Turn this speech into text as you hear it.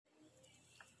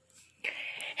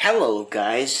Hello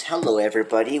guys, hello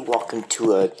everybody, welcome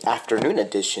to an afternoon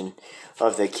edition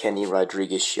of the Kenny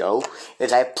Rodriguez Show,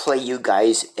 as I play you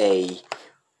guys a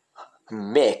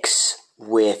mix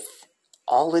with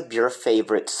all of your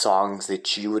favorite songs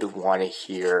that you would want to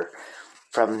hear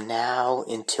from now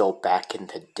until back in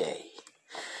the day.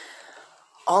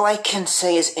 All I can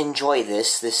say is enjoy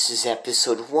this. This is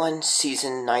episode 1,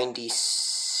 season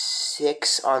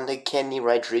 96 on the Kenny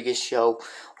Rodriguez Show,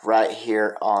 right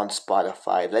here on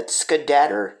Spotify. Let's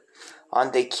skedatter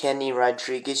on the Kenny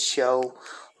Rodriguez Show,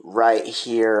 right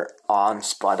here on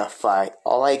Spotify.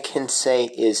 All I can say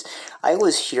is I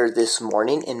was here this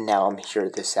morning and now I'm here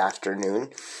this afternoon.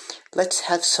 Let's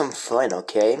have some fun,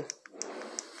 okay?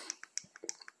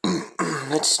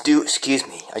 Excuse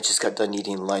me, I just got done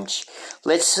eating lunch.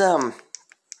 Let's have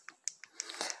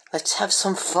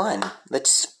some fun.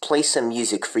 Let's play some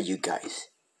music for you guys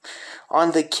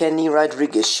on the Kenny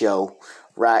Rodriguez Show,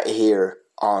 right here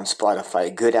on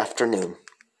Spotify. Good afternoon.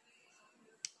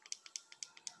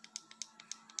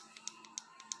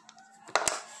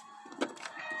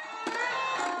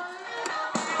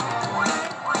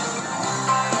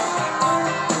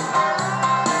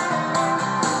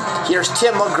 Here's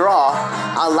Tim McGraw.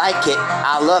 I like it,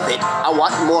 I love it, I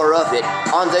want more of it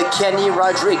on the Kenny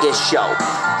Rodriguez Show,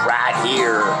 right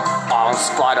here on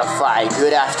Spotify.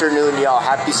 Good afternoon, y'all.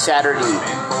 Happy Saturday.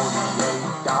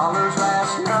 $48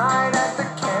 last night at the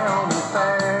county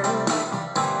fair.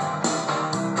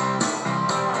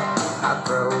 I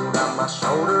throwed on my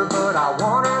shoulder, but I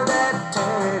wanted that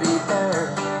teddy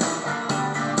bear.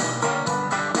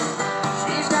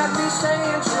 She's got me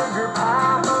saying sugar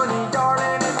pie, honey,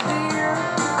 darling, and dear.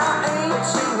 I ain't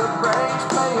seen the Braves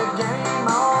play a game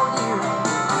all year.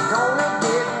 I'm gonna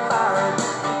get fired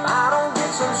if I don't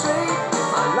get some sleep.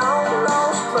 My long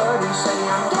lost buddies say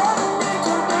I'm getting in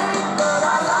too deep, but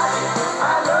I like it,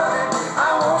 I love it, I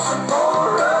want some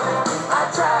more of it. I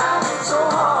tried so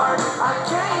hard, I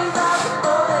can't rise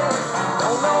above it.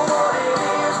 Don't know what it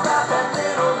is about that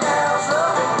little gal's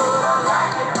loving, but I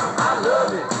like it, I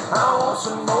love it, I want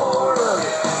some more of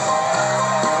it.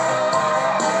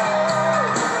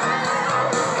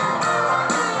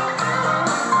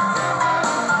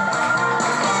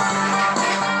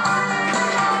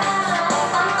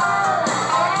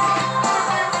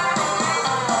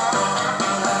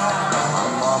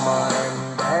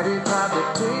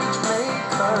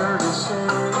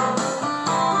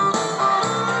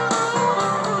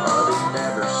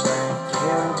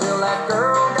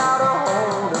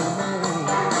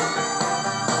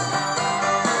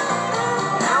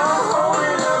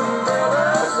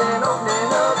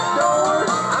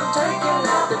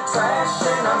 Trash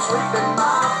and I'm sweeping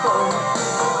my floor,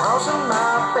 crossing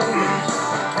my fingers,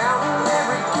 counting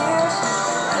every kiss,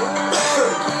 laying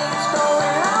every kiss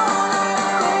going on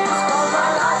like this. 'Cause I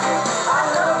like it, I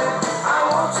love it, I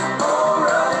want some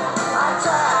more of it. I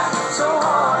try so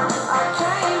hard, I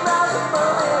can't rise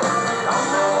above it. Don't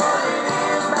know what it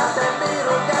is about that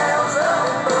little gal's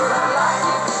loving, but I like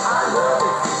it, I love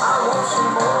it, I want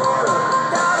some more of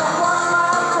it. Gotta wash my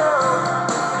truck,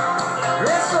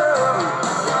 dress up,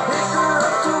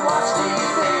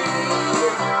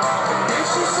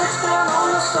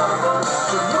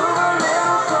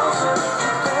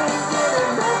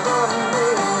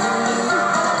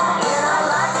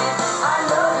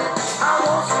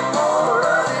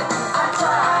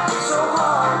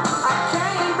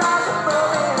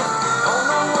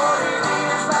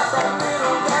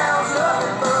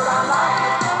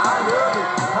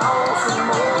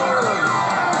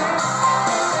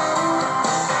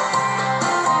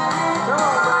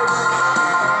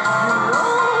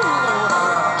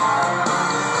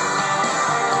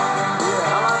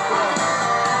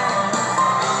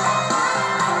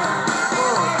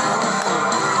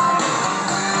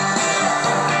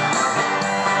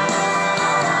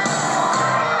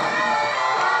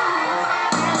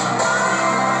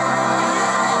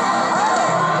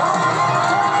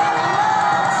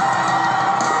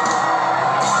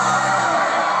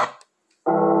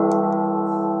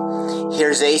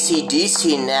 Here's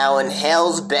AC/DC now and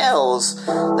Hell's Bells.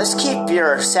 Let's keep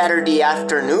your Saturday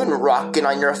afternoon rocking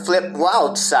on your flip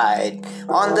wild side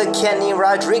on the Kenny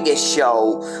Rodriguez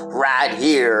Show, right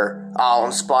here on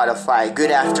Spotify.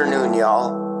 Good afternoon,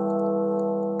 y'all.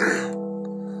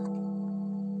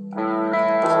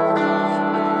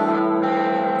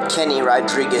 Kenny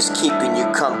Rodriguez keeping you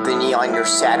company on your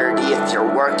Saturday. If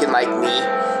you're working like me,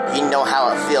 you know how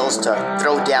it feels to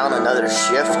throw down another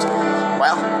shift.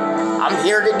 Well, I'm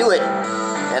here to do it,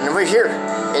 and we're here,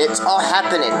 and it's all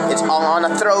happening. It's all on a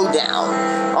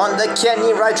throwdown on the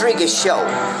Kenny Rodriguez Show,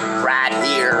 right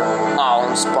here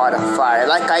on Spotify.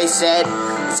 Like I said,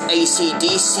 It's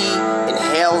AC/DC and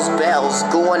Hell's Bells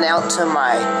going out to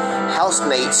my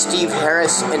housemate Steve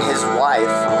Harris and his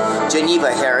wife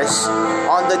Geneva Harris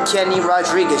on the Kenny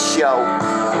Rodriguez Show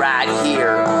right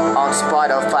here on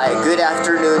Spotify. Good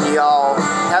afternoon, y'all.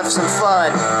 Have some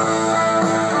fun.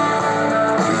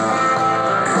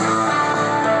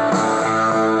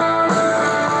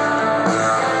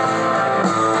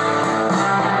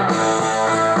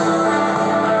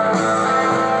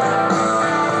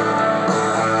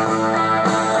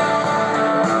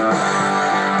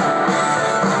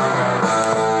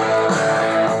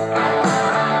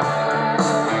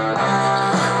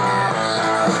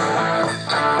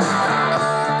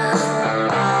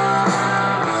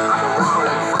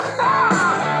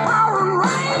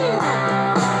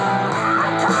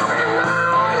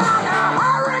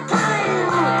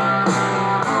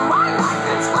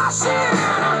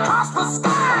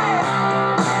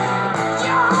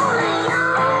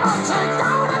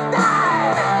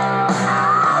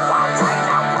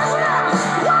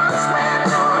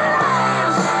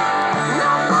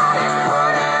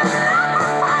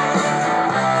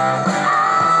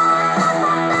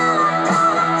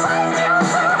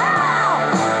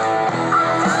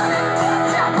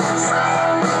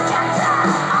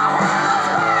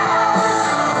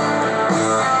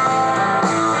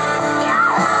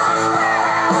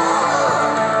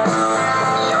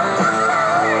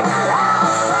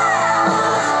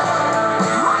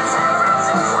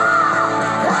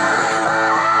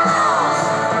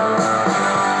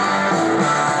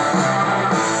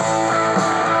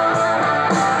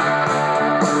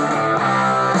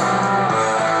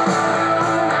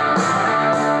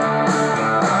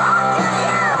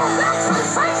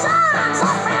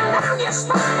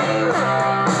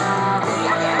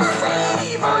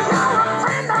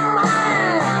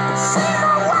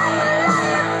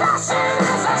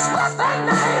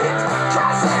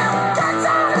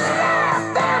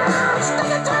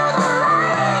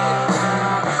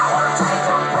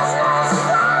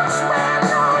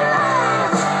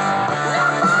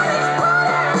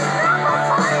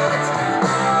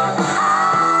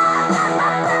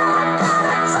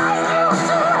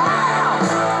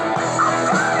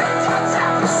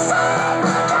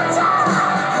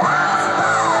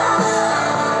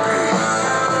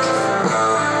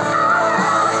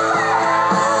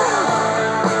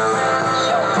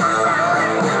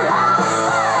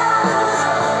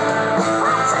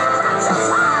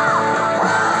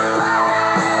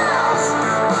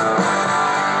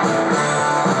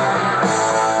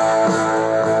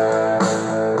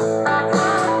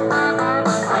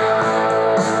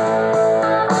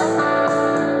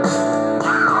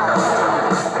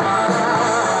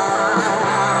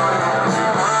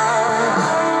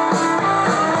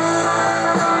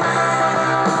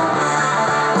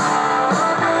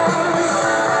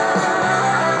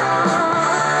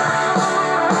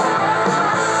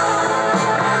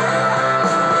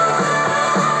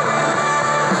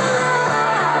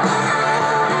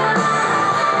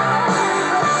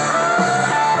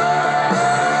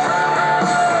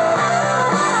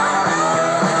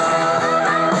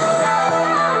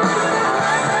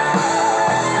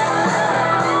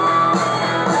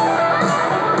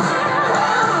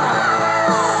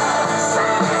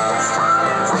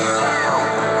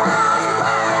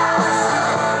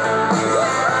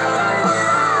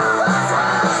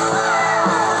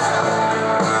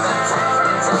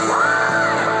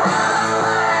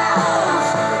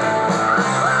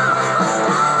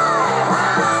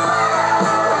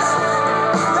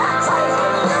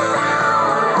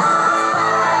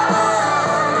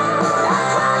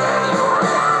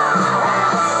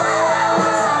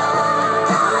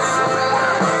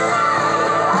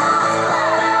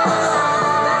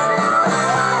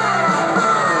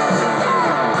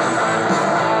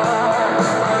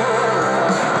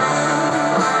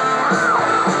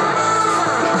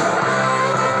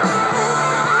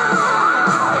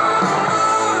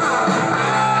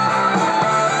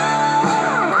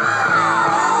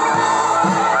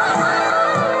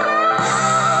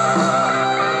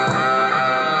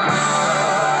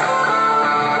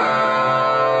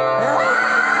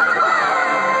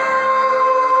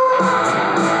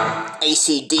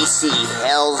 AC/DC,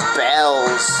 Hell's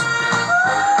Bells.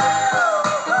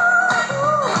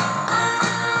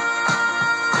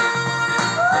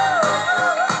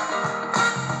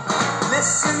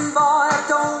 Listen, boy, I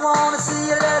don't wanna see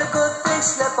you let a good thing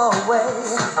slip away.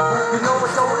 You know I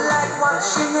don't like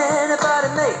watching anybody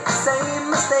make the same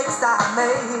mistakes I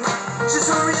made. She's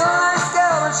a real nice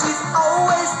girl and she's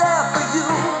always there for you.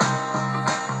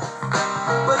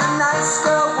 But a nice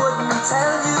girl wouldn't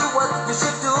tell you what you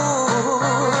should do.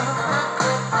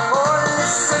 Oh,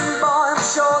 listen.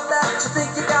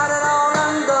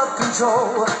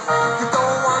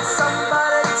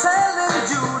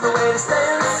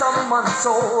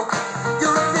 soul.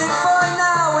 You're a big boy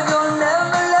now and you'll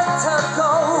never let her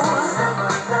go.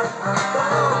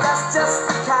 That's just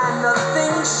the kind of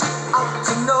thing she ought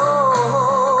to know.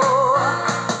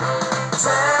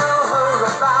 Tell her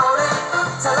about it,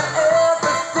 tell her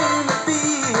everything you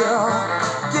feel.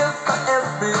 Give her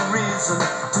every reason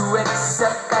to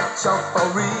accept that you're for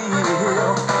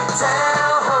real.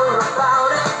 Tell her about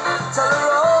it, tell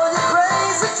her all your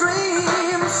crazy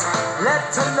dreams.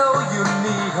 Let her know you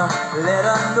need her, let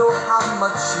her know how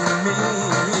much she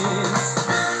means.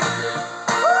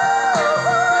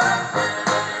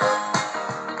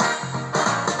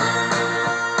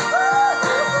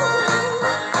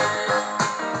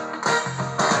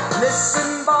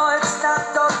 Listen, boy, it's not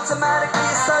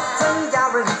automatically certain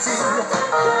guarantee.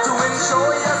 To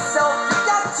ensure yourself, you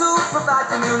got to provide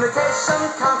communication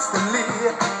constantly.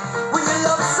 When you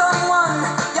love someone,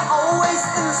 you're always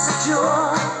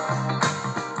insecure,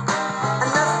 and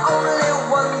there's only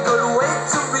one good way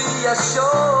to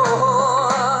reassure.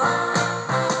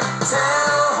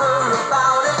 Tell her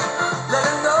about it, let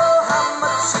her know how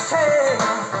much you care.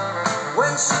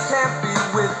 When she can't be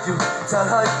with you, tell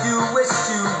her you wish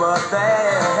you were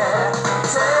there.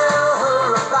 Tell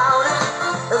her about it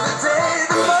every day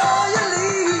before you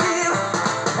leave.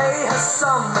 Pay her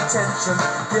some attention,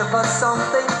 give her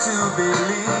something to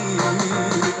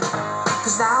believe.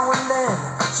 'Cause now and then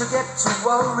she'll get to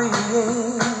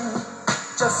worrying,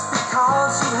 just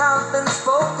because you have been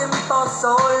spoken for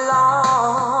so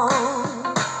long.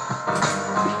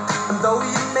 And though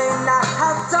you may not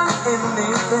have done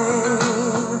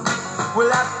anything, will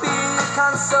that be a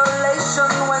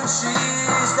consolation when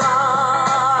she's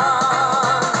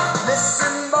gone?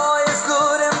 Listen, boy, it's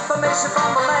good information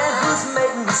from a man who's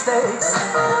made mistakes.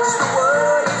 Just a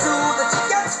word or two that she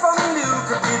gets from you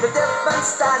could be the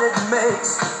difference that it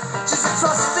makes. She's a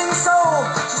trusting soul,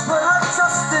 she's put her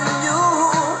trust in you.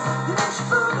 You know she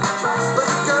put her trust. But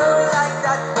a girl like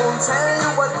that won't tell you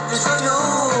what you should do.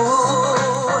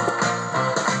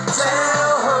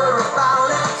 Tell her about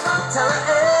it, tell her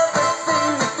everything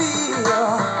you feel.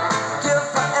 Give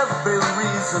her every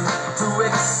reason to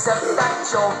accept that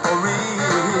you're for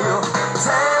real.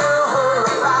 Tell her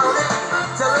about it,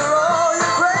 tell her all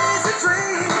your crazy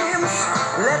dreams.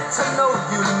 Let her know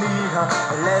you need her,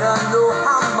 let her know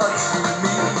how much she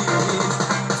means.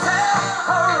 Tell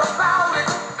her about it,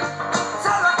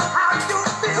 tell her how you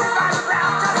feel right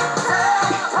now. Just tell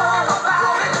her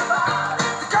about it.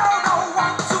 The girl don't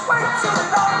want to wait too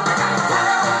long.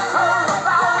 Tell her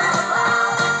about it.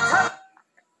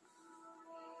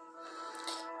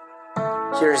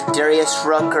 Here's Darius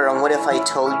Rucker on What If I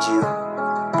Told You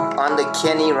on the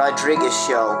Kenny Rodriguez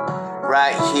Show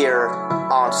right here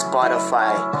on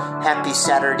Spotify. Happy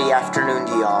Saturday afternoon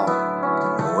to y'all.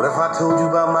 What if I told you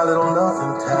about my little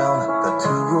nothing town, the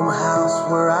two-room house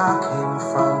where I came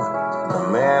from, the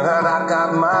man that I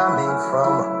got my name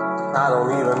from? I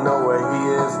don't even know where he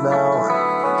is now.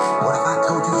 What if I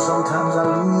told you sometimes I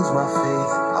lose my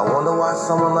faith? I wonder why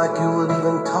someone like you would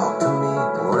even talk to me.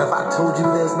 What if I told you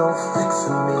there's no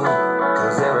fixing me,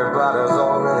 'cause everybody's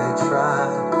already tried?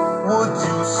 Would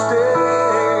you stay?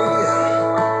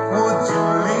 Would you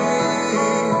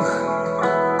leave?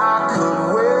 I could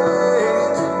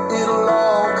wait, it'll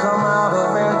all come out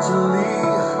eventually.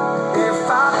 If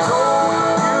I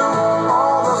told you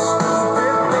all the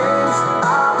stupid things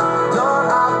I've done,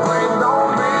 I pray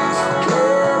don't reach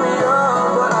any of,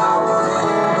 but I was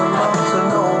old enough to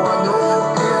know I know.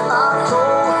 If I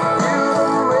told you the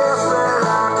mess that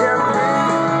I can be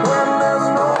when there's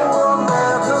no one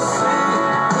there to see,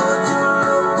 could you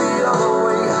look the other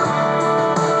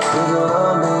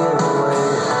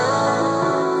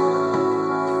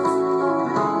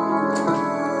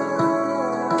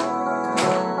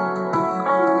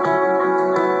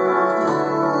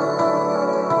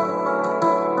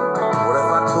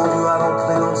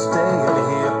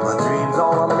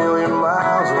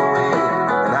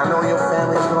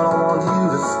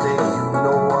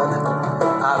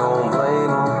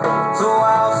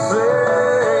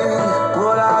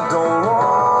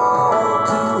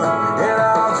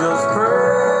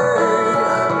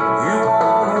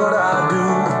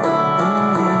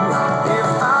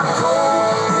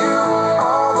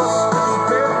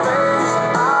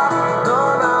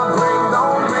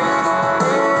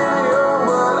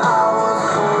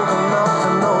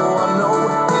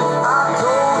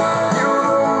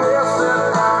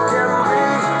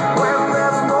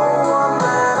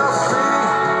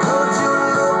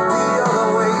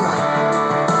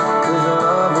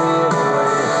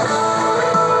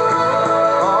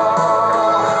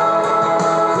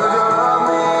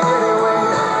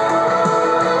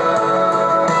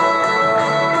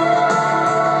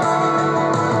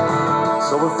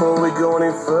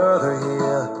another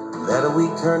year. Let a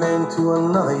week turn into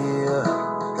another year.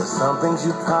 There's some things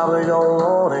you probably don't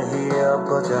want to hear,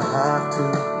 but you have to.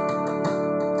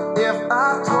 If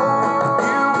I told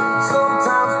you,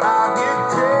 sometimes I get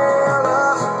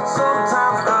jealous,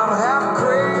 sometimes I'm half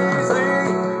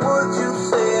crazy, would you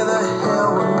say the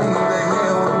hell with me, the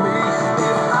hell with me?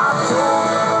 If I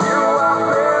told you I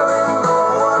barely know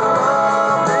what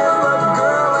love is, but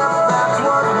girl, if that's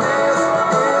what this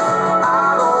is,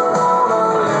 I don't wanna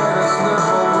let it slip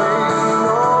away.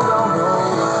 No, no, no.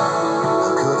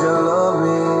 Could you love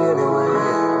me anyway?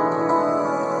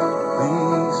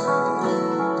 Please.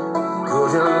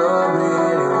 Could you love me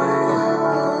anyway?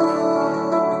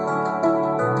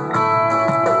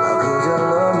 Could you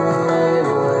love me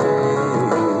anyway?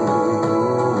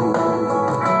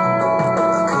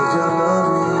 Could you love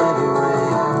me anyway?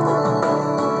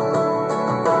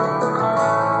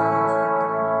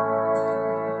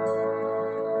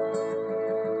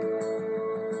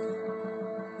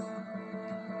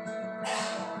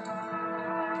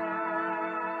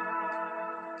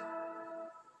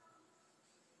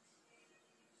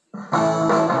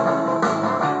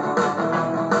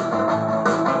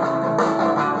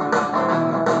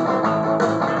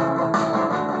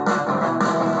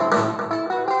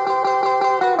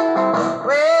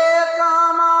 Well,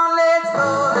 come on, let's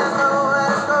go, let's go,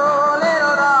 let's go,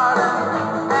 little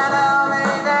darling, and tell me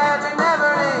that you never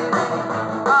leave me.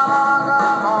 Come on,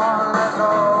 let's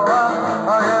go,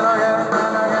 again, again,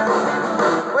 and again.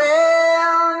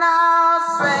 Well, now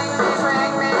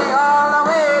swing me all the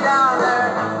way down there.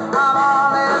 Come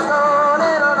on, let's go,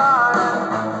 little darling,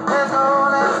 let's go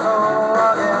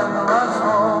again once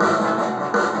more.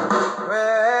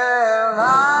 Well, I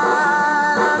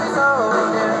love you so,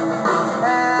 dear,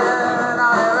 and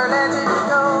I'll never let you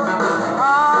go.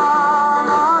 Come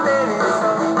on, baby, so.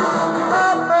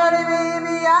 Oh, pretty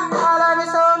baby, I love you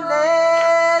so.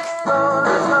 Let's go,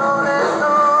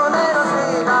 little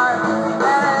sweetheart,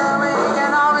 and we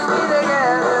can always be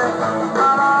together.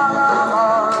 Come on,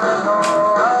 let's go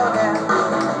again.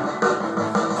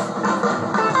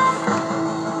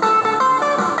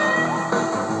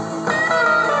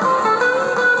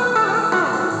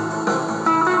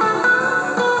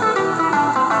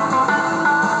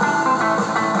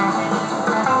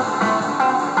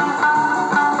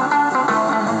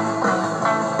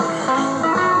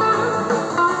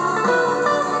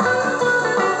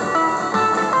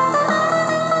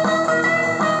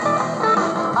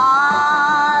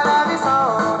 I love you so,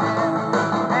 dear,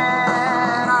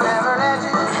 and I'll never let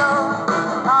you go.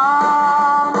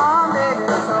 Come on, baby,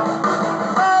 so.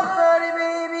 Oh, pretty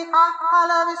baby, I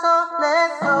love you so.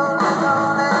 Let's go,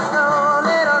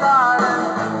 little darling,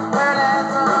 where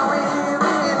that's where we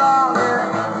belong, dear.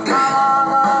 Come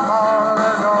on,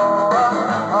 let's go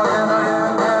again,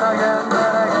 again, and again, and again,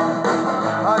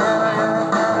 again, again,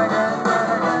 and again, and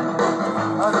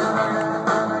again, again, again,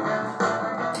 and again.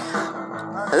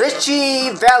 Richie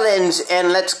Valens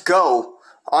and Let's Go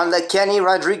on the Kenny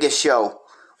Rodriguez Show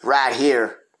right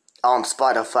here on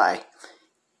Spotify.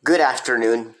 Good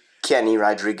afternoon, Kenny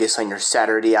Rodriguez on your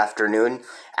Saturday afternoon.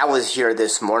 I was here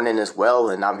this morning as well,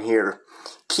 and I'm here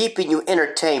keeping you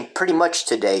entertained pretty much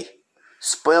today.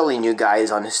 Spoiling you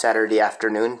guys on a Saturday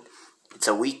afternoon. It's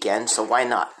a weekend, so why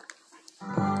not?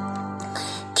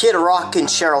 Kid Rock and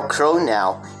Sheryl Crow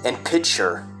now, and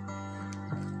Picture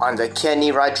on the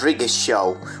Kenny Rodriguez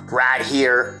Show right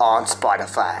here on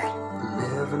Spotify.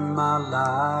 Living my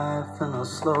life in a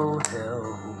slow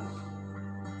hell.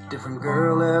 Different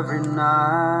girl every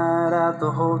night at the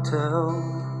hotel.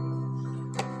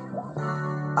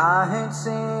 I ain't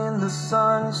seen the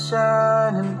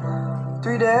sunshine in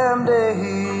 3 damn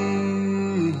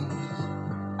days.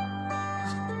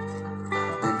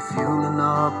 Been fueling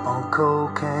up on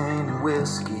cocaine and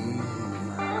whiskey.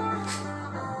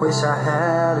 Wish I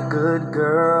had a good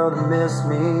girl to miss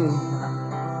me.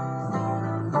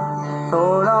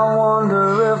 Lord, I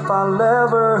wonder if I'll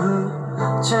ever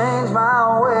change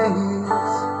my ways.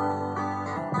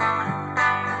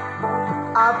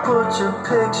 I put your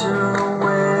picture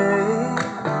away,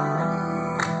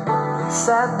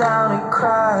 sat down and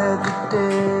cried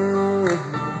today.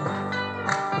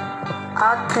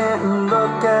 I can't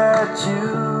look at you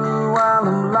while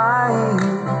I'm lying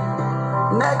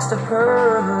next to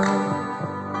her.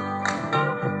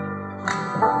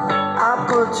 I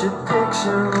put your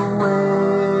picture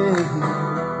away,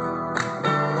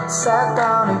 sat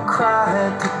down and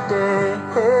cried today.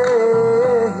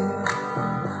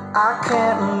 I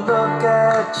can't look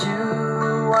at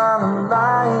you while I'm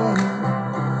lying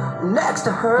next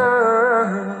to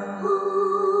her.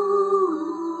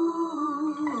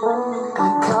 I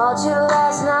called you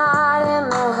last night in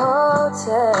the hotel.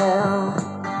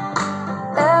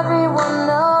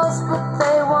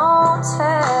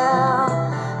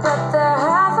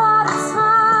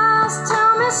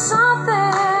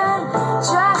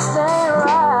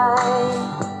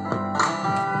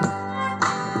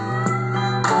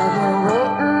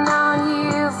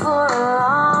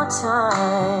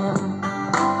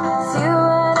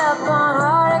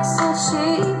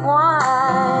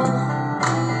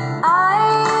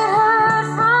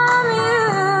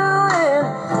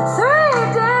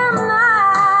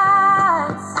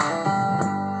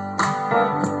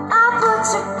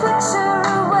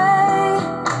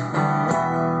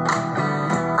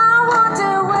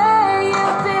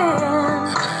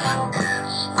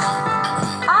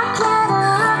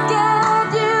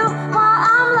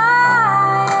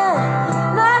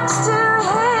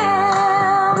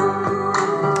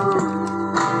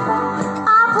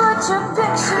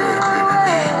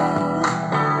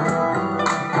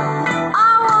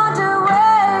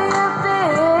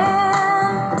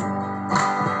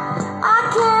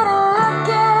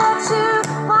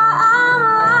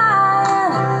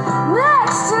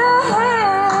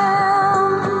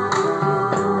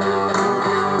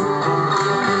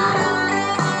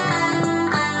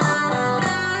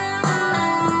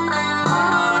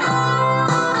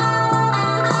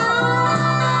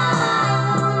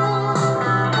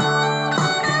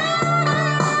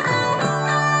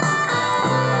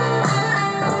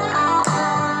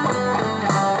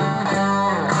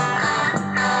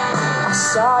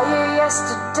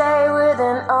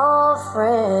 an old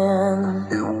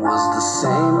friend. It was the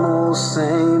same old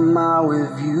same, how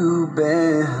have you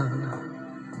been?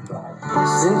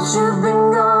 Since you've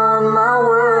been gone, my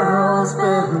world's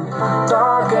been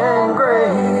dark and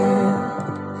gray.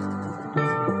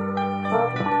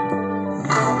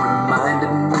 You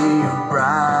reminded me of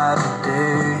brighter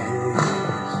days.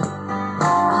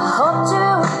 I hoped you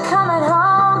were coming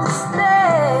home to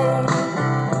stay.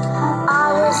 I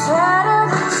was headed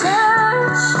to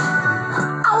church.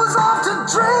 I was off to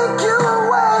drink you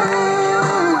away.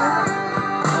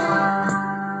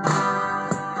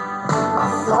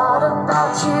 I thought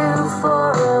about you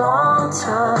for a long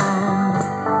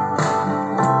time.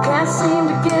 Can't seem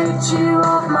to get you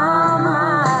off my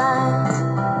mind.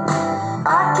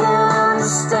 I can't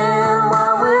understand why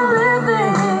we're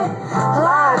living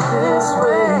life this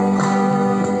way.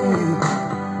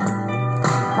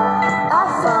 I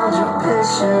found your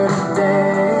picture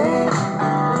today.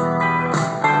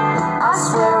 I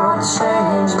swear I'll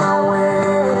change my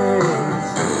ways.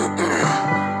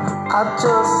 I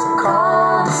just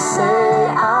called to say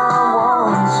I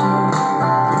want you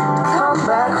to come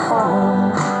back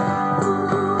home.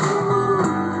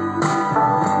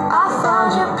 I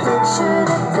found your picture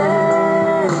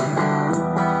today.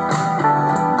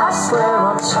 I swear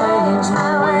I'll change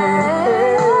my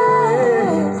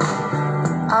ways.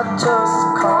 I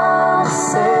just called to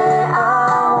say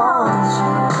I want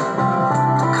you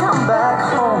to come back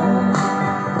home.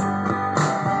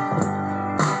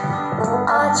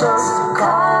 I just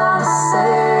called to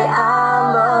say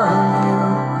I love you.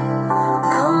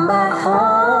 Come back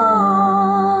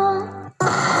home.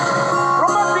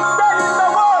 Romantic style in the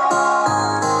world.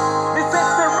 This is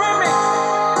the remix.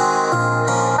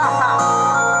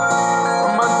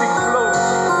 Romantic flow.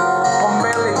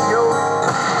 Pomeli, yo.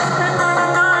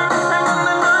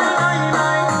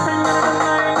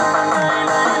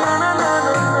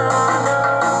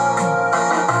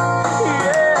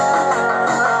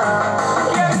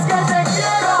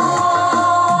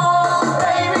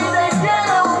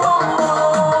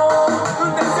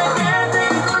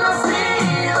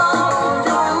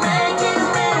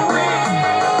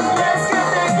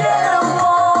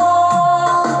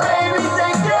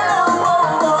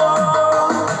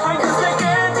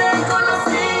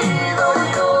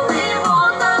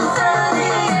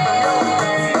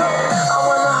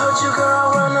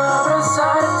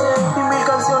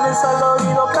 Al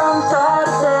oído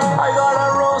cantarte, I got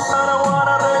a rose and I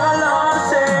wanna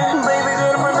regalarte. Baby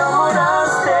girl, me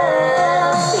enamoraste.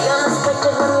 The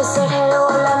unexpected when you said hello,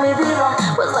 hola mi vida,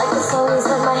 was like the song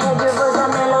inside my head, your voice, la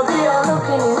melodía.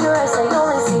 Looking in your eyes, I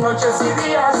only see noches y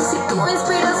días. Si tu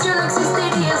inspiración no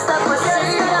existiría, esta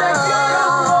poesía.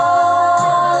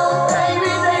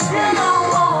 Baby, te quiero.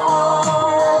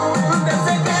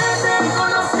 Desde que te he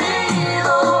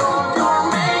conocido, you're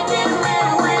making me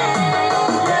weak.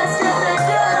 Y es que te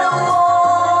quiero,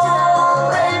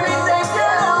 baby, te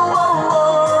quiero.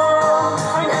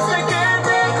 Desde que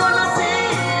te he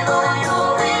conocido, yo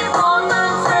vivo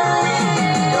tan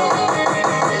feliz.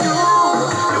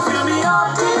 You fill me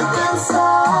up deep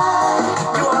inside.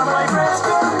 You are my best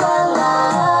girl, my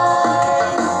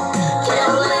life.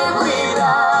 Can't live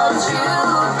without you,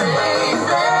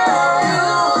 baby.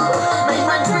 You make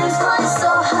my dreams fly so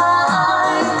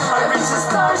high. I reach the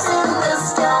stars in the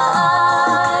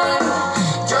sky.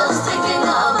 Just thinking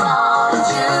about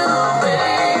you,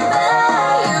 baby.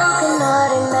 You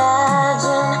cannot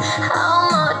imagine how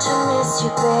much I miss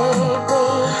you,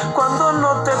 baby. Cuando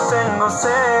no te tengo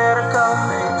cerca,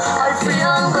 I feel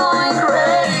I'm going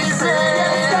crazy.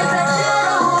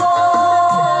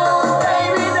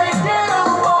 baby, te quiero.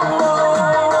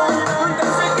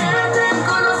 Desde que te he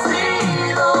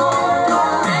conocido,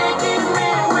 you're making me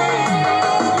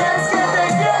weak. Y es que te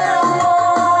quiero,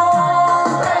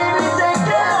 baby, te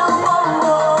quiero.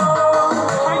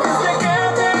 Desde que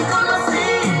te he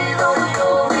conocido, yo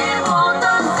vivo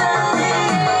tan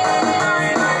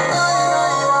feliz.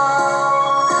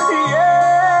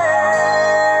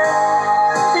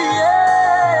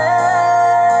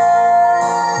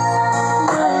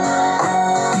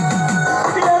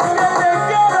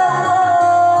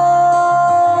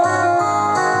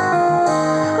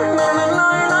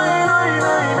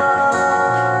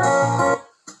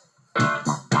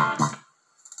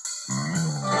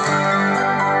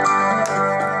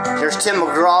 Here's Tim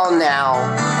McGraw now,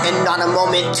 and Not a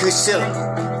Moment Too Soon,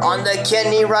 on the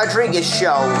Kenny Rodriguez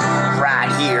Show,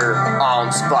 right here on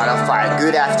Spotify.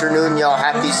 Good afternoon, y'all.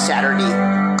 Happy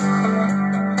Saturday.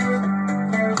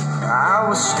 I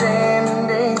was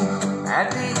standing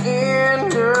at the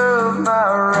end of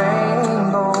my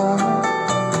rainbow,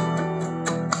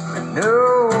 with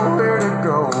nowhere to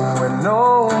go and no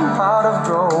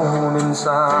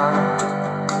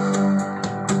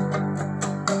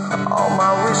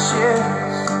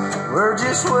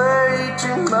way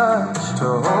too much to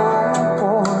hope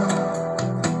for.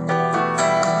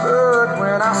 But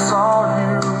when I saw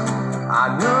you, I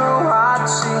knew I'd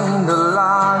seen the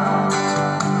light.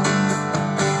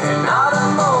 And not a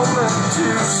moment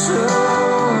too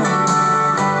soon,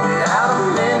 without a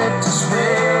minute to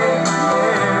spare.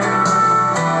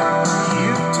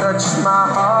 You touched my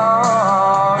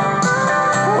heart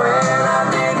when I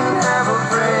didn't have a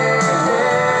prayer.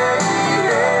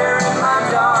 In my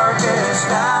darkest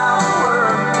hour,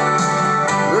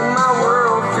 with my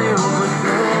world filled with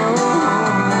gloom,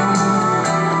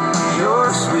 your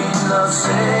sweet love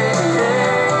saved me,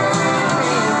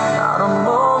 not a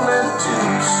moment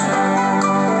too soon.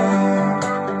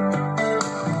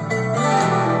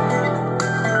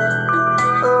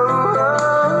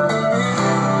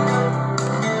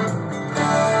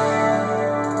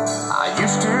 I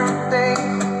used to think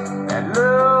that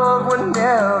love would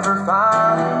never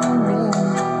find me,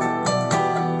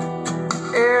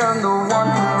 and the one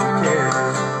who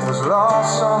cared was lost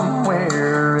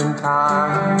somewhere in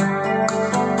time.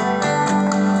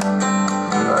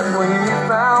 But when you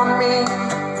found me,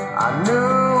 I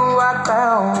knew I'd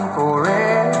found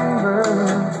forever.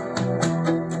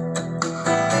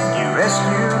 You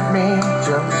rescued me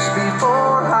just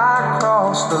before I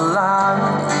crossed the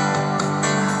line.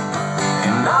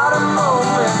 And not a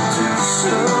moment too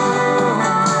soon,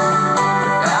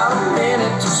 without a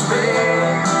minute to spare.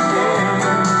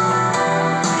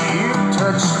 You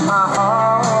touched my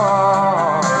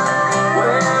heart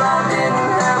when I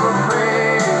didn't have a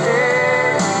prayer.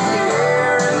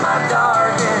 In my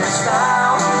darkest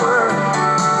hour,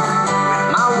 with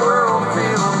my world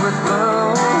filled with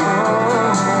gloom,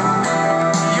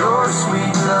 your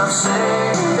sweet love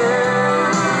saved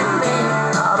me,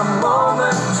 not a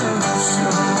moment too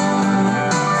soon.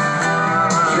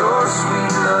 Your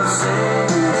sweet love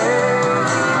saved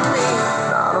me,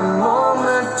 not a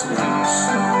moment too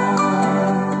soon.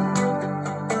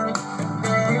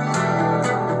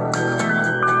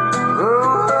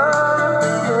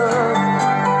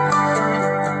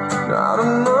 Not a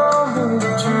moment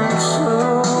too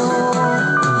soon.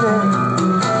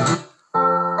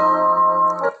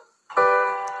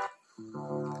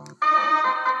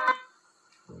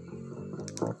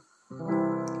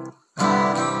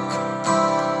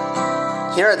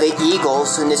 Here are the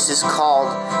Eagles, and this is called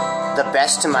The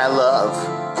Best of My Love.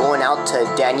 Going out to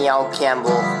Danielle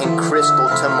Campbell and Crystal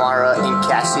Tamara and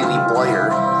Cassie Lee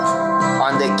Boyer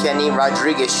on the Kenny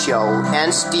Rodriguez Show,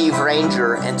 and Steve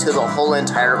Ranger, and to the whole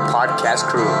entire podcast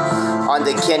crew on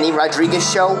the Kenny Rodriguez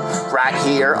Show right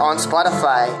here on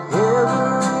Spotify.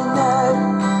 Every night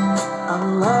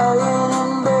I'm lying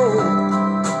in bed,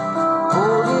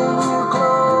 holding you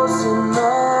close in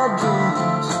my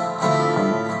dreams,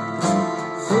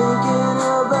 thinking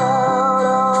about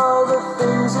all the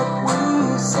things that we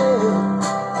said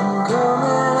and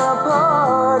coming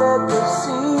apart at the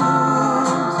seams.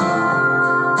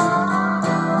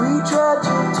 We tried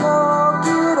to talk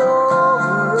it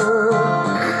over,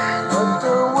 but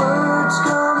the words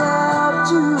come out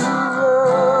too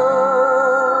rough.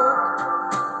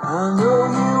 I know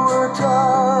you were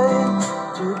trying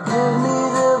to give me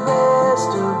the best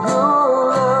of your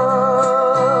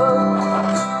love.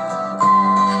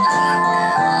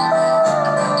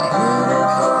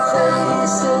 Beautiful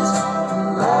faces,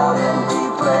 loud empty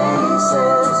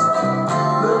places.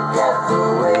 Look at the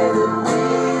way that we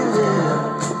live,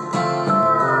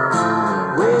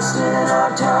 wasting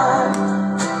our time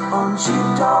on cheap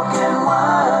talk and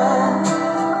wine.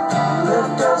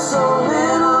 Left us so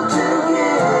little to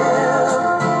give.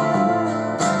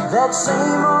 That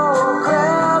same old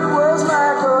crowd was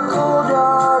like a cold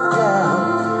dark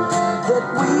cloud that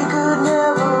we could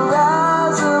never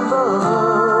rise above.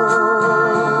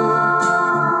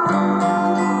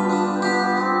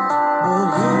 But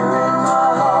here in my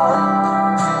heart,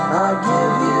 I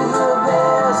give you the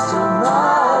best of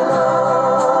my love.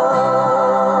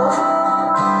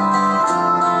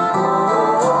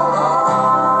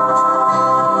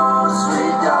 Oh,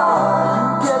 sweet darling,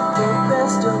 you get the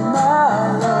best of my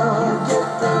love. You get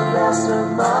the best of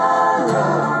my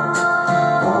love.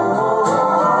 Oh,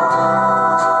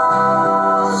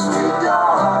 sweet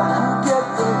darling, you get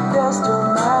the best of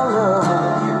my love.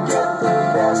 You get the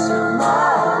best of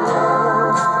my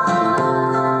love.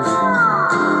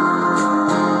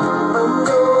 I'm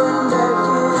going back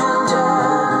in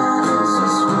time, it's a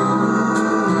sweet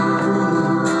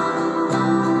dream.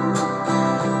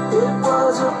 It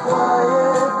was a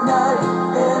quiet night,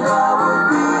 and I would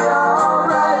be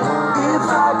alright if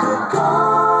I could go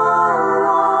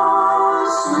on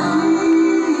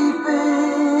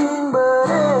sleeping. But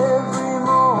every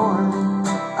morning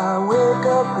I wake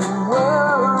up and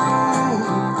worry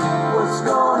what's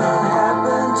gonna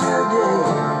happen today.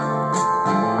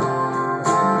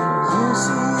 You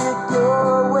see it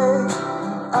your way,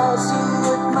 I see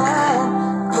it mine,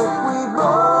 but we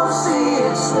both see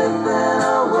it slipping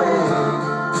away.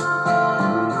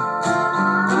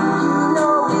 You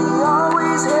know we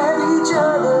always had each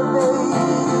other, baby.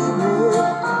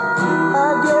 I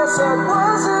guess that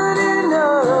wasn't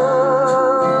enough.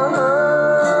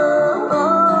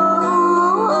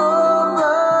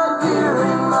 But here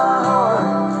in my heart,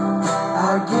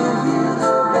 I give you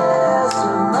the best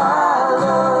of my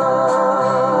love.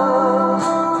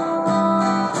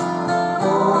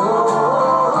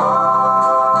 Oh,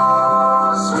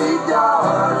 sweet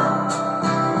darling,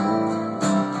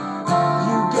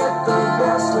 you get the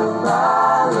best of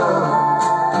my love.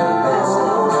 The best of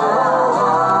my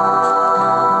love.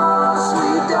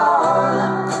 Sweet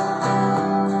darling,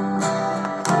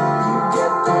 you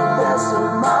get the best of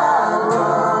my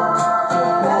love. The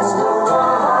best of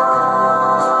my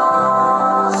love.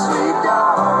 Sweet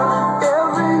darling,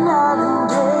 every night and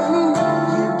day,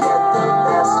 you get the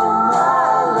best of my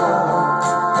love.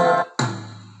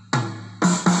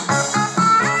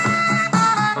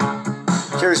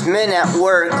 There's men at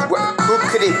work. Who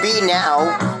could it be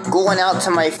now? Going out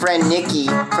to my friend Nikki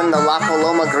from the La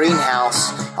Paloma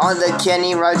Greenhouse on the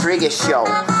Kenny Rodriguez Show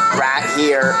right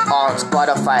here on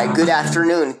Spotify. Good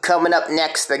afternoon. Coming up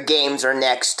next, the games are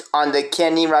next on the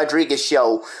Kenny Rodriguez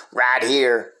Show right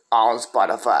here on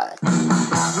Spotify.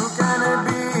 Who can it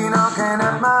be knocking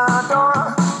at my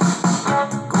door?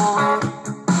 Go away,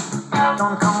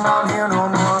 don't come down here no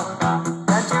more.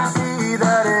 Can't you see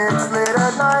that it's late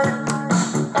at night?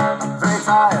 Very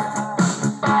tired,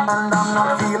 and I'm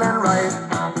not feeling right.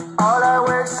 All I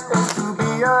wish is to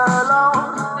be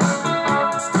alone.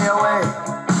 Stay away,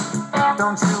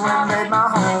 don't you invade my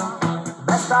home.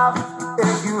 Best off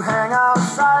if you hang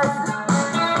outside.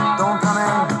 Don't come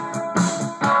in,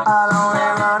 I'll only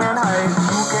run and hide.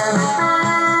 Who can it be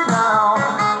now?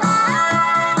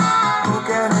 Who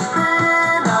can it be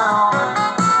now?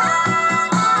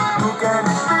 Who can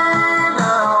it be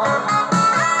now?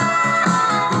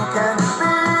 Who can it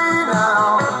be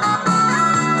now?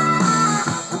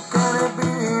 Who can it be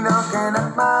knocking at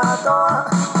my door?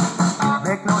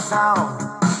 Make no sound,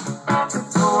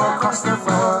 tiptoe across the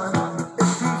floor. If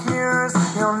he hears,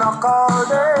 he'll knock all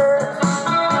day.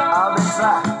 I'll be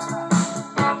trapped,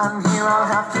 and here I'll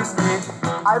have to stay.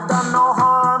 I've done no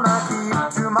harm, I keep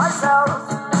to myself.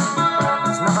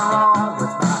 There's nothing wrong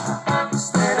with my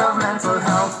state of mental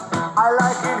health. I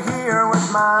like it here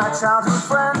with my childhood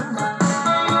friend.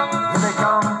 Here they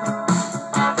come,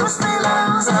 those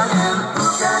feelings again. Who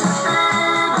can it be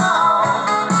now?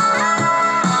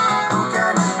 Who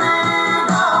can it be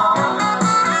now?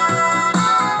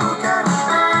 Who can it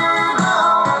be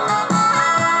now?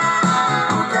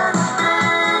 Who can it be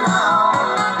now?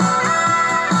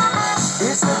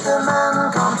 Is it the men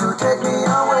come to take me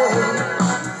away?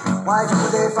 Why do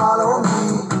they follow me?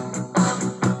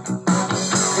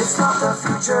 It's not the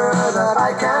future that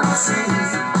I can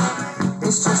see.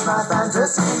 It's just my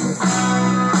fantasy.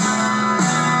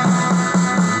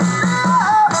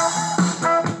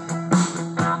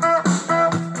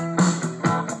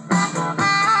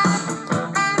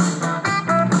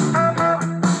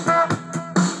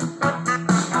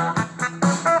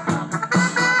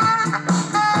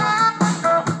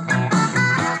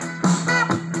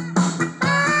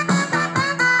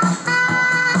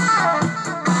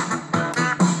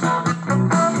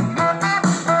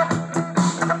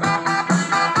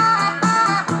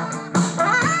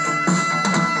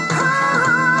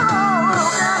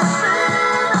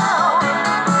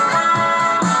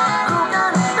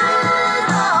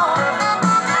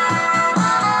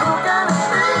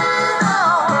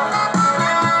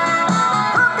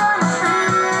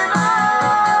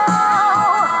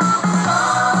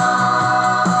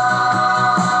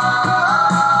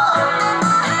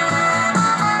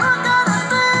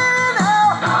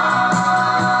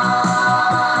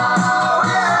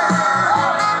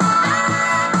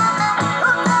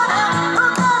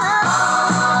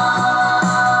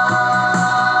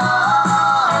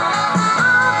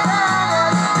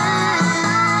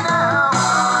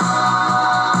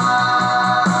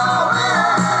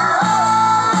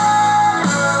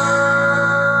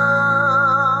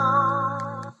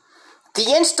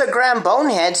 Instagram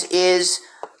Boneheads is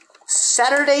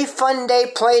Saturday Fun Day,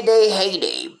 Play Day,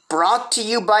 Heyday, brought to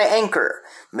you by Anchor.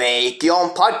 Make your own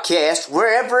podcast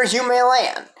wherever you may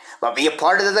land, but be a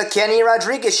part of the Kenny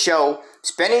Rodriguez Show,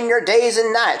 spending your days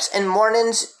and nights and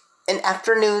mornings and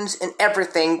afternoons and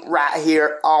everything right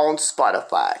here on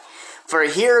Spotify. For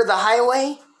Hear the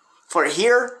Highway, For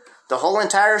here, the whole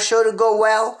entire show to go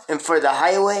well, and for the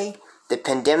highway, the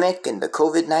pandemic and the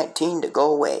COVID-19 to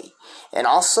go away. And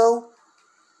also,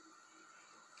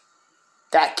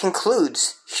 that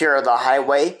concludes Here the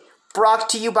Highway, brought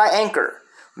to you by Anchor.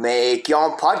 Make your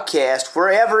own podcast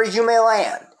wherever you may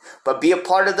land, but be a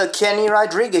part of the Kenny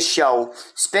Rodriguez Show,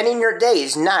 spending your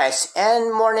days, nights,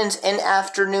 and mornings and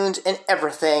afternoons and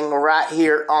everything right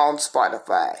here on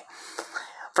Spotify.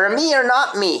 For Me or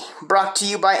Not Me, brought to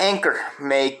you by Anchor.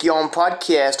 Make your own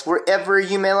podcast wherever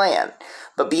you may land,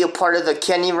 but be a part of the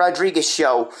Kenny Rodriguez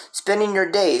Show, spending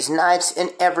your days, nights,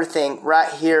 and everything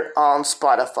right here on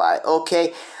Spotify.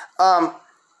 Okay,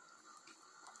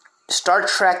 Star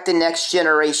Trek The Next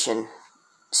Generation,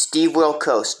 Steve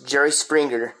Wilkos, Jerry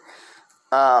Springer,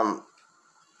 and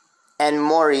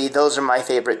Maury, those are my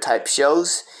favorite type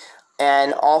shows.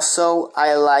 And also,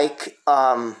 I like,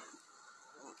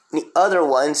 the other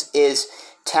ones is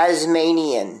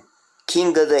Tasmanian,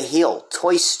 King of the Hill,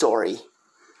 Toy Story.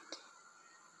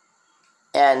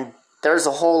 And there's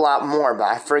a whole lot more, but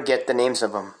I forget the names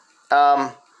of them.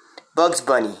 Bugs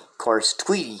Bunny, of course,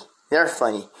 Tweety, they're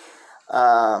funny.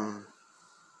 The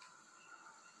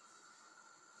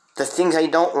things I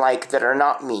don't like that are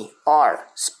not me are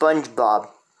SpongeBob,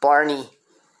 Barney,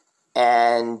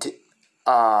 and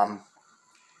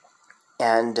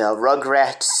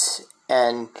Rugrats,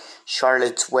 and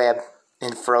Charlotte's Web,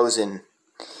 and Frozen.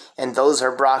 And those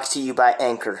are brought to you by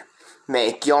Anchor.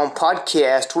 Make your own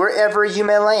podcast wherever you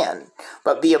may land,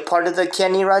 but be a part of the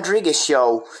Kenny Rodriguez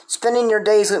Show, spending your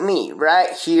days with me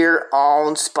right here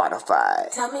on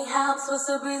Spotify. Tell me how I'm supposed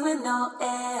to breathe with no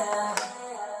air.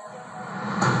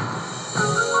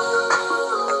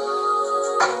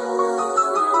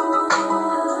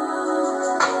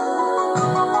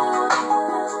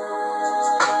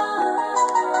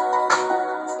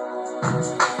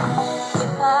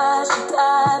 If I should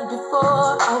die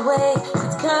before I wake,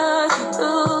 it's 'cause you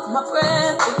took my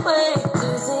breath away.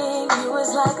 Losing you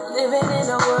is like living in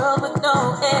a world with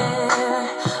no air.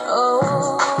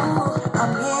 Oh,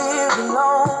 I'm here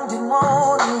alone, didn't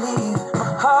want to leave. My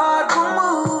heart will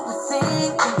move, it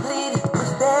seems complete. If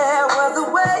there was a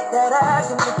way that I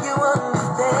can make you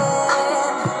understand.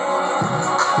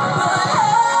 but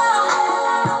how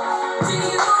do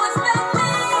you expect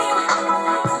me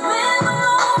to live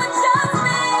alone with just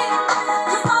me?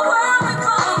 'Cause my world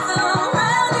revolves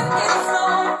around you, it's so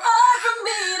hard for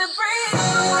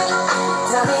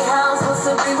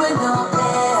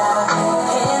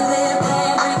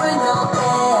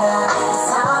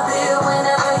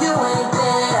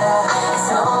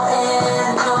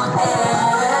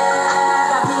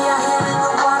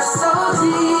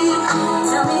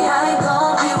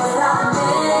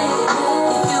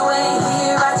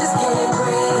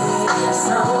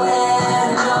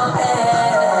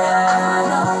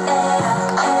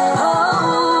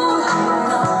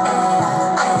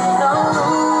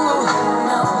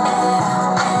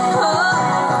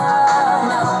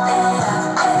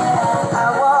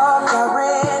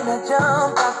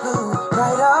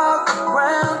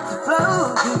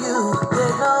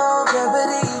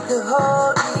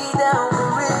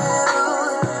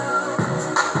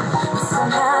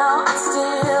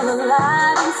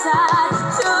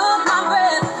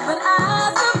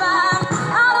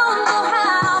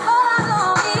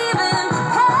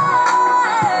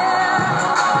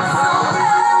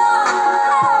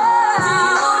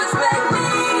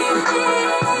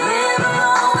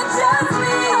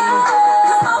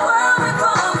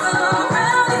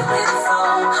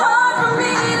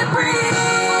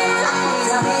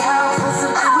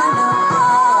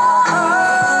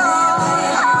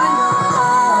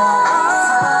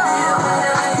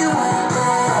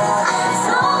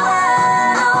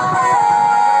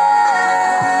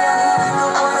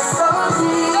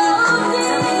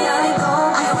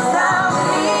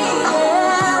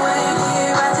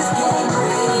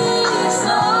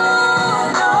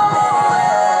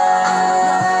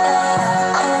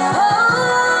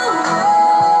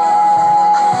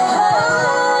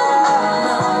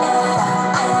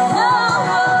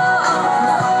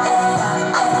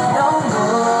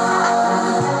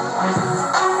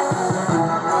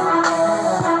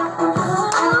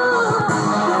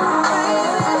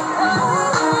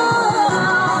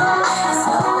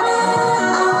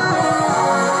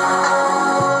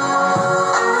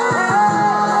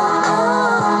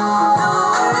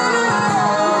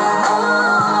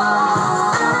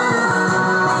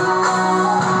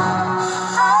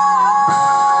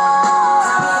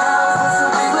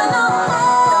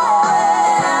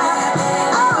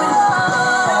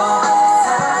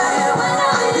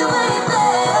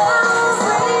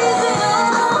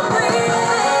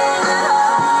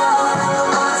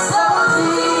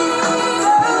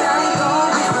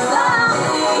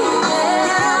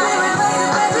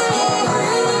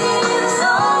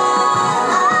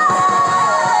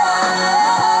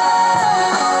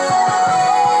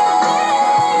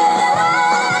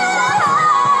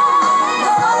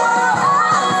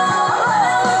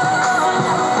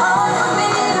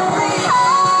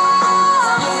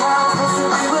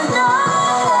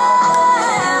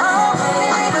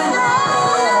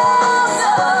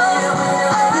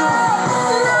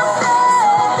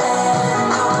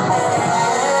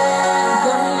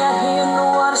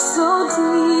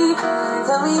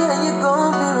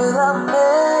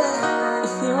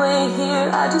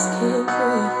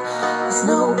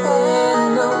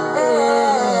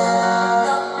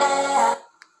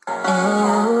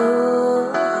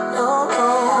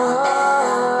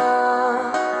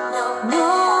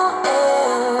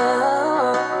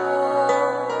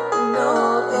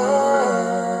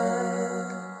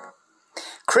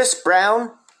Chris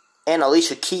Brown and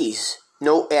Alicia Keys,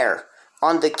 No Air,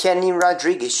 on the Kenny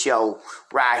Rodriguez Show,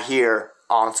 right here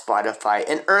on Spotify.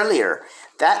 And earlier,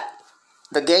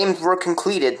 the games were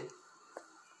completed,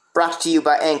 brought to you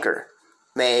by Anchor.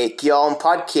 Make your own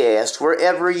podcast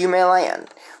wherever you may land,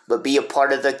 but be a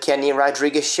part of the Kenny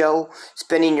Rodriguez Show,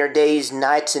 spending your days,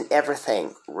 nights, and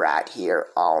everything right here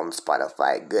on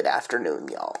Spotify. Good afternoon,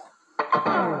 y'all.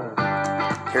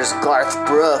 Here's Garth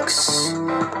Brooks.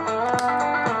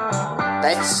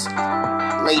 Let's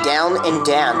lay down and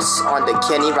dance on the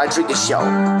Kenny Rodriguez Show,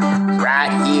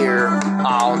 right here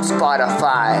on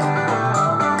Spotify.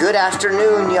 Good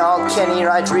afternoon, y'all. Kenny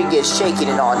Rodriguez shaking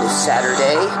it on this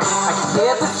Saturday. I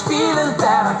get this feeling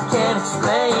that I can't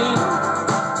explain.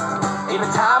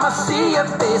 Every time I see your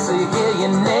face or hear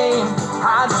your name,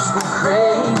 I just go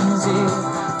crazy,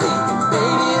 thinking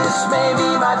maybe this may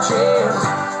be my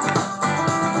chance.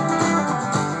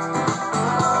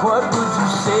 What would you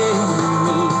say to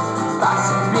me? I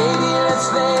said, baby, let's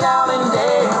lay down and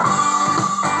dance.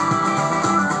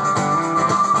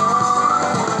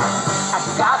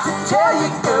 Got to tell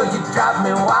you, girl, you drive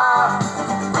me wild.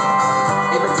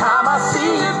 Every time I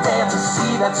see you dance, I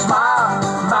see that smile.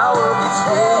 My world gets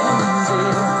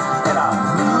crazy, and I'm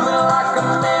moving like a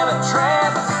man in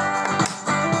trance.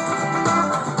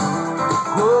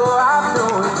 Oh, I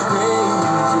know it's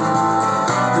crazy,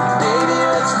 but baby,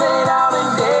 let's lay down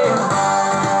and dance.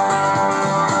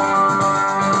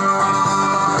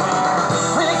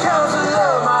 When it comes to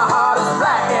love, my heart is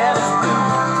black and it's blue.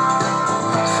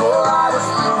 So I was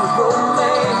through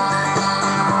romance.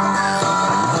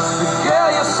 But girl,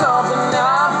 you're something that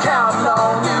I'm counting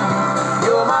on you.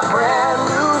 You're my brand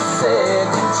new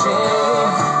second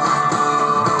chance.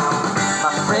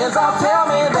 My friends all tell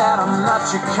me that I'm not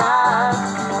your kind.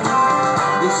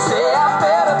 They say I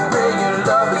better pray your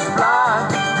love is blind.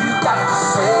 You got to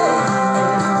save me.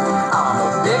 I'm a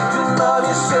victim of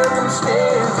your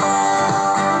circumstance.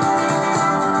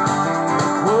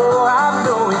 Oh, I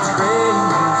know it's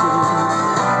crazy.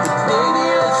 Baby,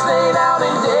 let's lay down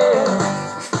and dance.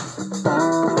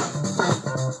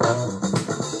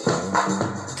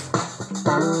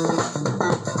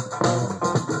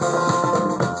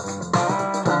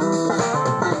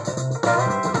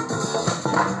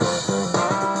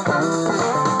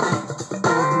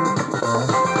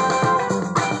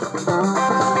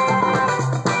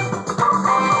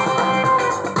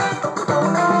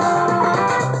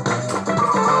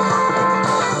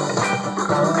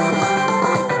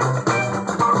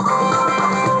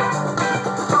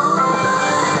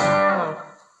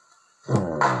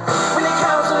 When it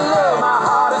comes to love, my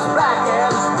heart is black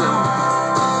and it's blue.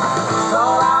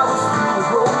 Thought I was through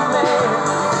romance.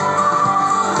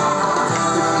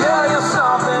 But girl, you're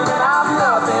something and I've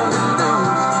nothing to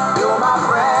lose. You're my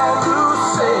brand new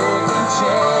second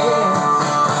chance.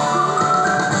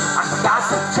 I got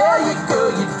to tell you, girl,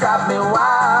 you drive me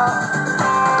wild.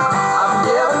 I've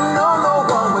never known no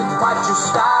one with quite your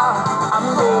style. I'm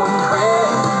going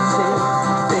crazy,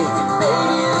 thinking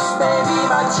maybe this may be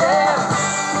my chance.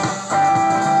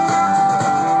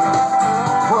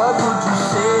 What would you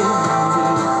say to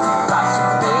me? I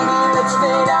said, baby, let's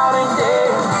lay down and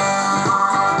dance.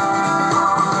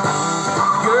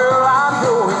 Girl, I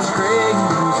know it's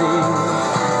crazy,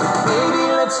 but baby,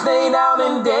 let's lay down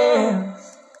and dance.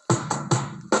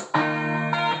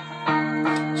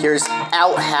 Here's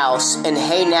Outhouse and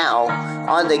Hey Now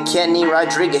on the Kenny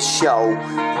Rodriguez Show,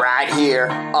 right here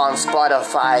on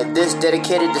Spotify. This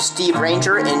dedicated to Steve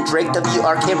Ranger and Drake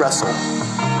W.R.K. Russell.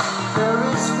 There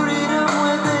is freedom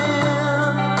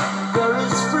within, there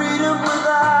is freedom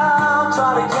without.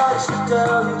 Try to catch you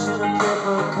down into the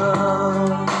paper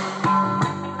cup.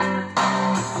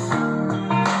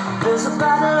 There's a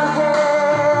battle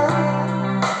ahead,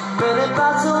 many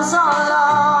battles are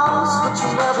lost, but you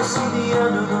never see the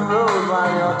end of the road while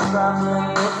you're traveling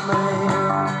with me.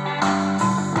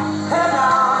 Hey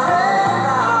now,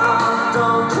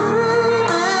 don't dream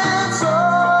it's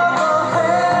over.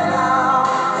 Hey now,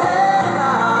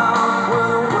 when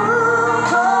the world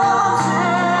comes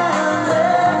in,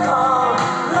 let come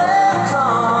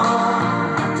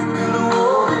to build a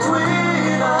wall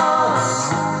between us.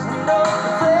 We know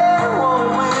that they won't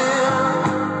win.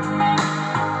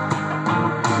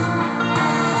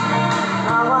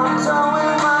 Now I'm done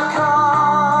with my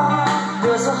car.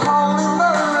 There's a hole in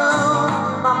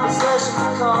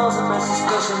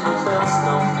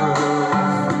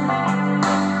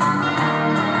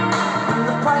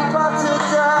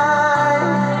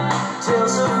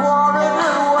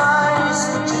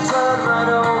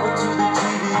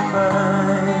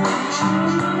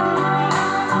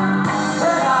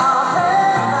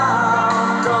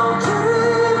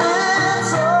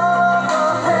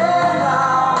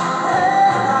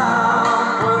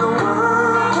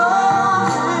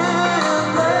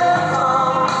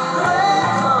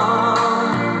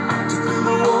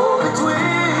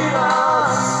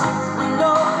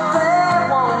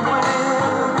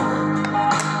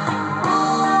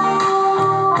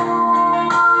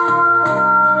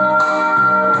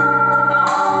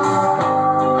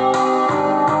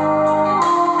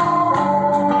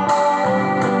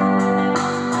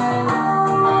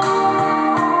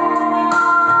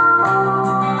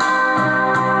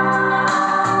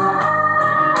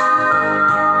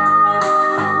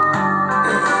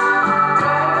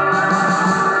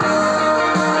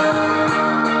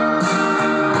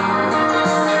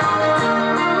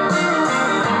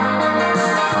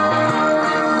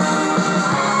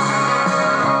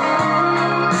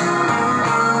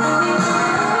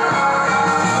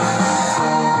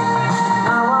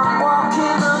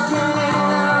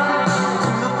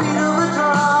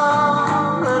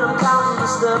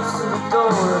door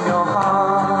in your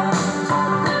heart.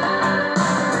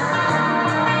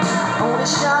 Only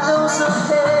shadows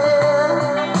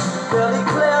ahead, barely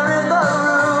clear in the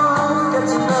room. Get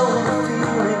to know the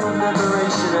feeling of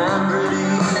liberation and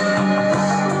relief.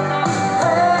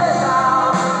 Hey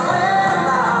now,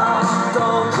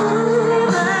 don't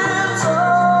breathe, it's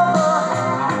over.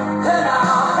 Hey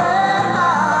now,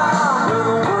 when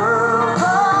the world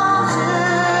comes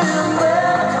in,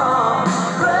 they come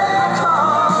to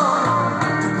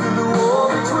build a wall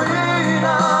between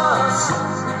us.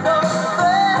 No,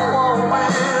 they won't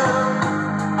win.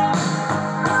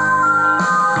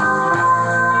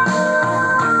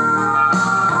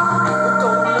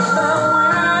 Don't let them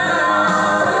win.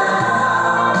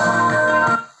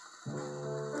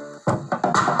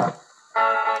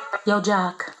 Yo,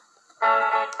 Jack.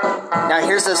 Now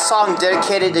here's a song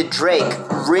dedicated to Drake,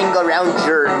 Ring Around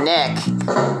Your Neck,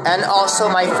 and also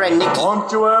my friend Nikki.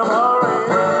 Won't you wear my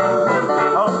ring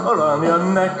around your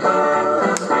neck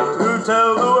to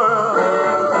tell the world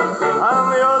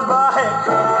I'm yours by heck?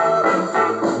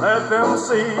 Let them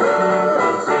see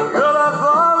your love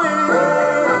for me,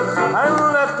 and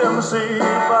let them see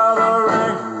by the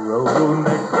ring around your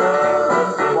neck.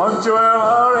 Won't you wear my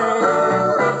ring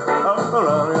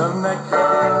around your neck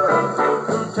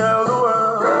to tell the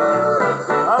world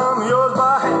I'm yours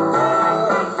by heck?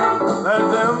 Let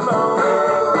them know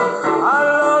I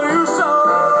love you so,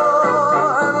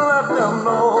 and let them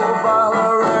know by the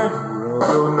ring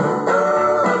around your neck.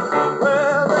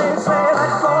 Well, they say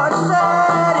that God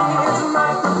said it's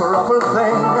not the proper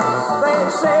thing. They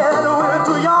say that we're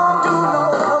too young to know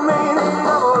the meaning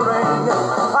of a ring.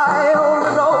 I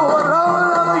only know I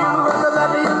love you, and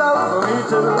that you love me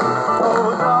too.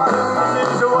 Oh, darling, this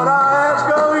is what I ask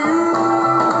of you.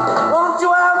 Won't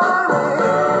you have my ring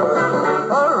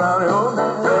around your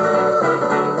neck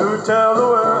to tell the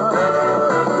world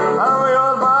I'm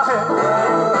yours by heck?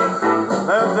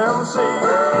 Let them see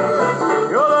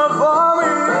your love for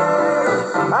me,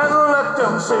 and let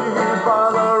them see by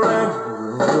the ring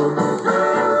around your neck.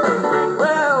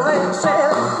 Well, they say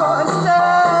that God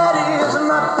said is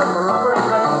not the proper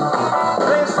thing.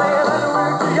 They say that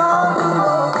we're too young to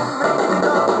know the meaning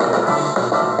of it.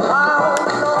 I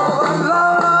only know I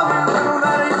love you, and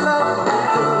that you love me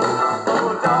too. Oh,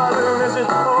 darling, this is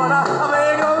what I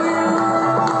beg of you.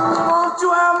 Won't you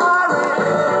have my ring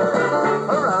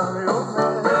around your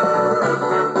neck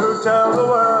to tell the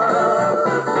world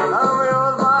I'm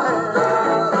yours by heck?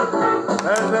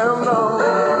 Let them know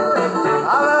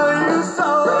I love you so,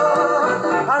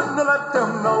 and let them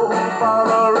know by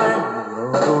the ring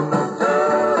around your neck,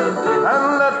 and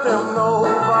let them know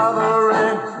by the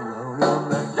ring around your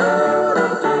neck,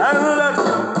 and let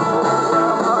them know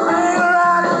my ring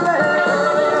around your neck.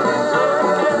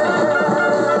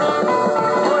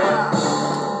 Oh,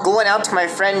 yeah. Going out to my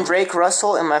friend Drake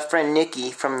Russell and my friend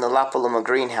Nikki from the La Paloma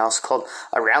Greenhouse, called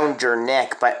Around Your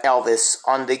Neck by Elvis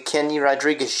on the Kenny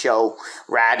Rodriguez Show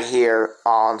right here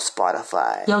on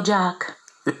Spotify. Yo, Jack.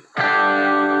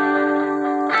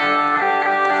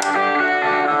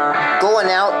 Going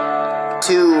out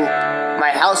to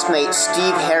my housemate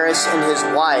Steve Harris and his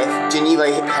wife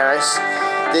Geneva Harris.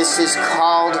 This is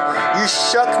called You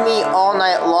Shook Me All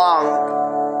Night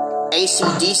Long,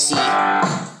 AC/DC,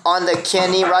 on the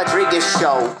Kenny Rodriguez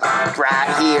Show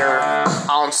right here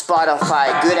on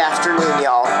Spotify. Good afternoon,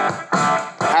 y'all.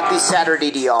 Happy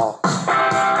Saturday to y'all.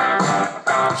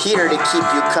 Here to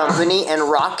keep you company and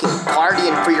rocking,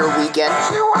 partying for your weekend.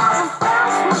 She was a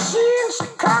fast machine, she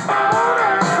cut the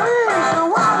motor clean. She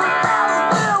was the best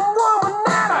damn woman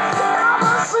that I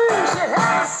ever seen. She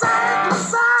had the same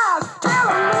size,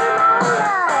 telling me no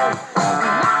lies,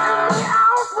 knocking me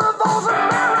out with those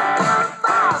American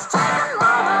thighs, taking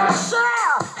more than a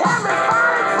share, had me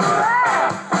fighting for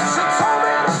air. She told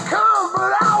me to come,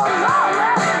 but I was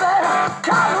already there.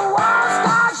 'Cause the world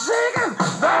started shaking,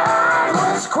 the earth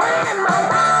was quaking, my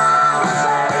mind was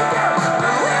aching.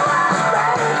 We were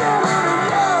making it,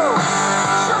 you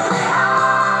shook me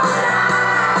all night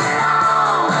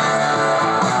long.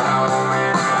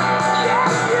 Yeah,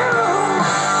 you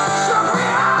shook me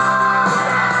all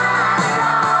night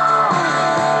long.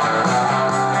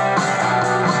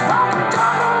 But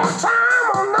double time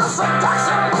on the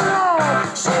seduction line.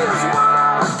 She was one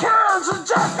of a kind, so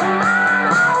just a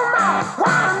man on my.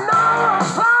 Wanna know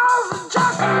applause,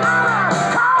 just another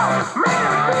call. Me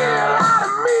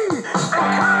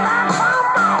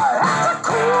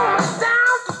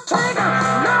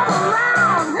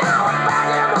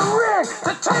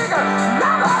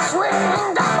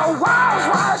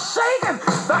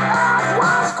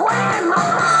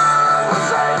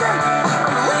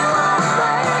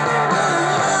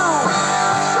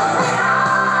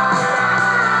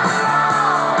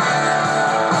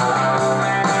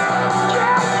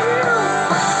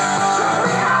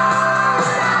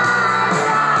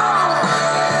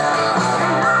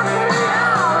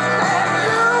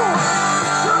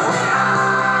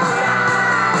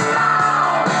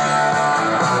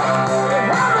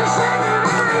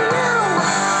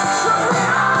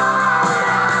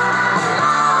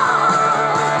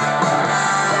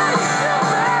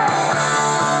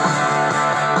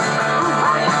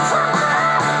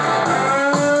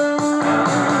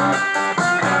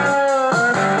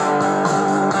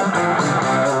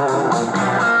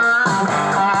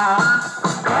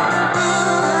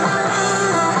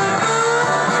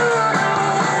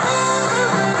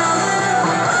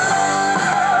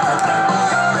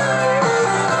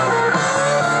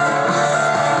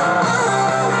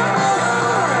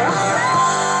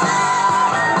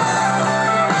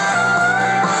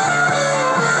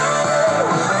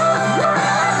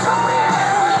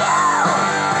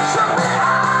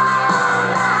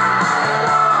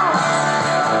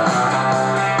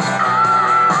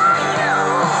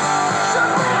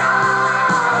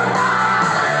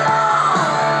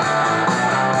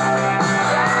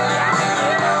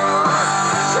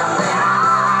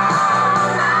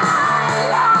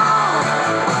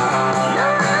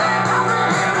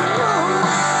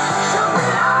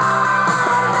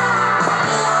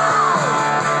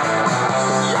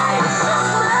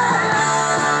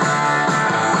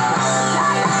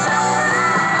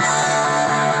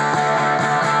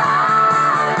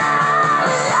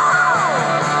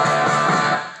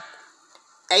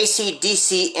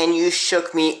AC/DC and You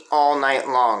Shook Me All Night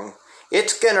Long.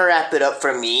 It's gonna wrap it up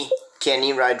for me,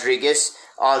 Kenny Rodriguez.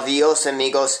 Adios,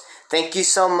 amigos. Thank you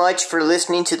so much for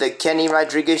listening to the Kenny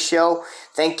Rodriguez Show.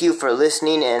 Thank you for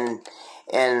listening and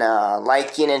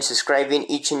liking and subscribing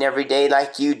each and every day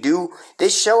like you do.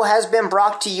 This show has been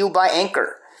brought to you by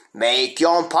Anchor. Make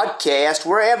your own podcast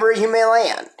wherever you may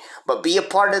land. But be a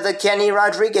part of the Kenny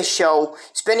Rodriguez Show,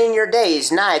 spending your days,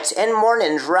 nights, and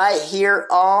mornings right here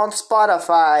on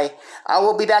Spotify. I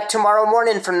will be back tomorrow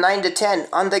morning from 9 to 10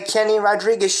 on the Kenny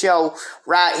Rodriguez Show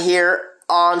right here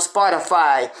on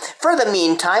Spotify. For the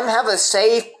meantime, have a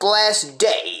safe, blessed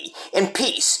day in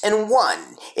peace and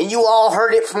one. And you all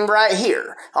heard it from right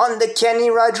here on the Kenny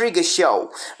Rodriguez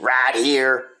Show right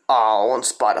here on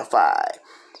Spotify.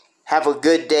 Have a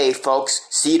good day, folks.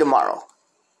 See you tomorrow.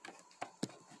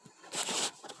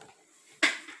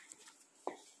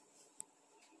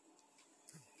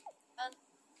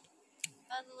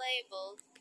 Unlabeled.